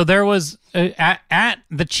 There was at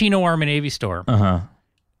the Chino Army Navy store.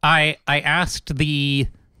 I asked the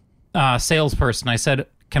salesperson. I said,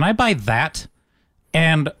 "Can I buy that?"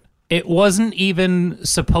 And it wasn't even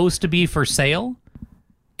supposed to be for sale.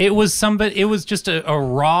 It was just a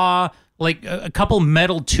raw, like a couple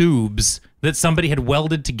metal tubes that somebody had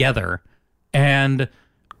welded together and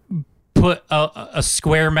put a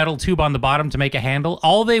square metal tube on the bottom to make a handle.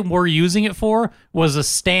 All they were using it for was a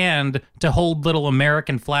stand to hold little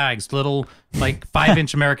American flags, little like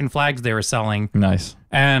 5-inch American flags they were selling. Nice.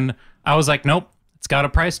 And I was like, nope, it's got a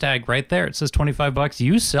price tag right there. It says $25.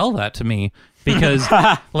 You sell that to me. Because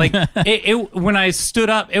like it when I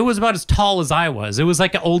stood up, it was about as tall as I was. It was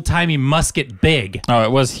like an old timey musket big. Oh,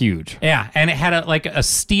 it was huge. Yeah, and it had a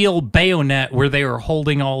steel bayonet where they were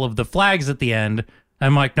holding all of the flags at the end.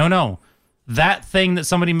 I'm like, no, that thing that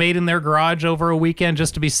somebody made in their garage over a weekend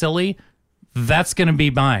just to be silly, that's gonna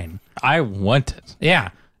be mine. I want it. Yeah,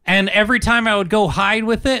 and every time I would go hide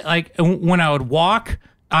with it, like when I would walk,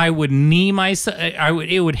 I would knee myself.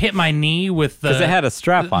 It would hit my knee with the. Because it had a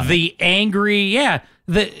strap on it. The angry, yeah.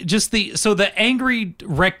 The angry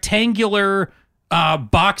rectangular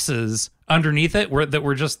boxes underneath it that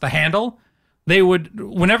were just the handle. They would,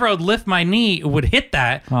 whenever I would lift my knee, it would hit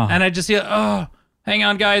that, and I just see, oh, hang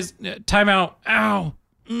on, guys, time out, ow,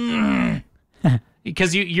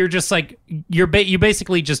 because you're just like you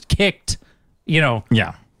basically just kicked,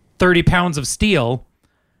 30 pounds of steel.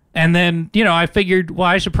 And then, I figured, well,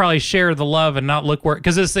 I should probably share the love and not look where,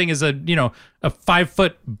 because this thing is a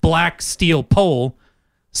 5-foot black steel pole.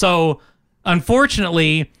 So,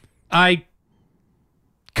 unfortunately, I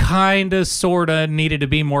kind of, sort of needed to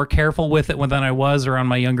be more careful with it than I was around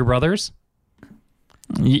my younger brothers.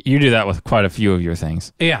 You do that with quite a few of your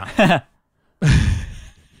things. Yeah.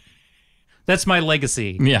 That's my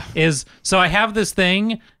legacy. Yeah. So I have this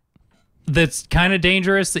thing that's kind of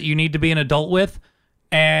dangerous that you need to be an adult with.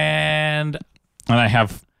 And I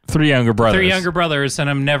have 3 younger brothers. And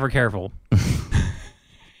I'm never careful.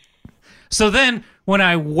 So then, when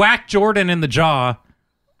I whacked Jordan in the jaw,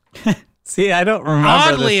 See, I don't remember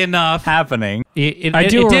oddly this enough, happening. I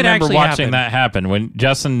do did remember actually watching happen. that happen when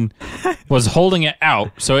Justin was holding it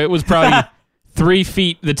out. So it was probably 3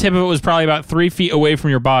 feet. The tip of it was probably about 3 feet away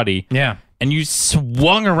from your body. Yeah. And you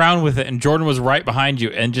swung around with it, and Jordan was right behind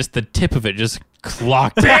you, and just the tip of it just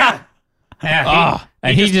clocked. Yeah,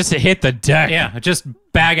 he just hit the deck. yeah, just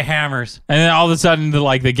bag of hammers. And then all of a sudden,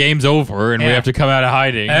 the game's over, and we Yeah. have to come out of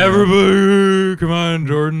hiding. Everybody, come on,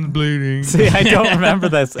 Jordan's bleeding. See, I don't remember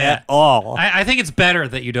this at all. I think it's better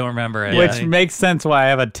that you don't remember it. Which makes sense why I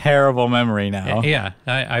have a terrible memory now. Yeah,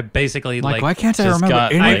 I basically Like, why can't I just remember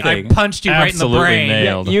got, anything? I punched you right in the Absolutely brain.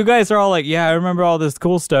 nailed. You guys are all like, yeah, I remember all this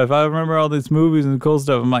cool stuff. I remember all these movies and cool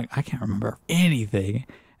stuff. I'm like, I can't remember anything.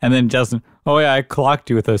 And then Justin, oh yeah, I clocked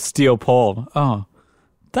you with a steel pole. Oh,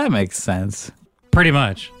 that makes sense. Pretty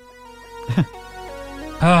much.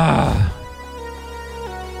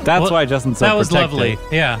 That's Well, why Justin's so that was protective. lovely.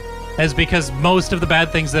 Yeah. It's because most of the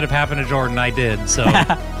bad things that have happened to Jordan, I did. So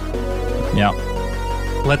Yeah.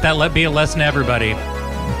 let that be a lesson to everybody.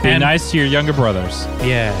 Be And- nice to your younger brothers.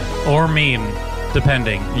 Yeah. Or mean,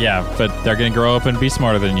 depending. Yeah, but they're going to grow up and be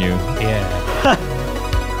smarter than you. Yeah.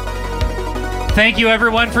 Thank you,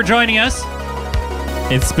 everyone, for joining us.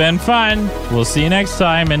 It's been fun. We'll see you next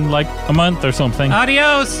time in like a month or something.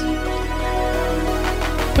 Adios.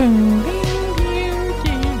 Boom.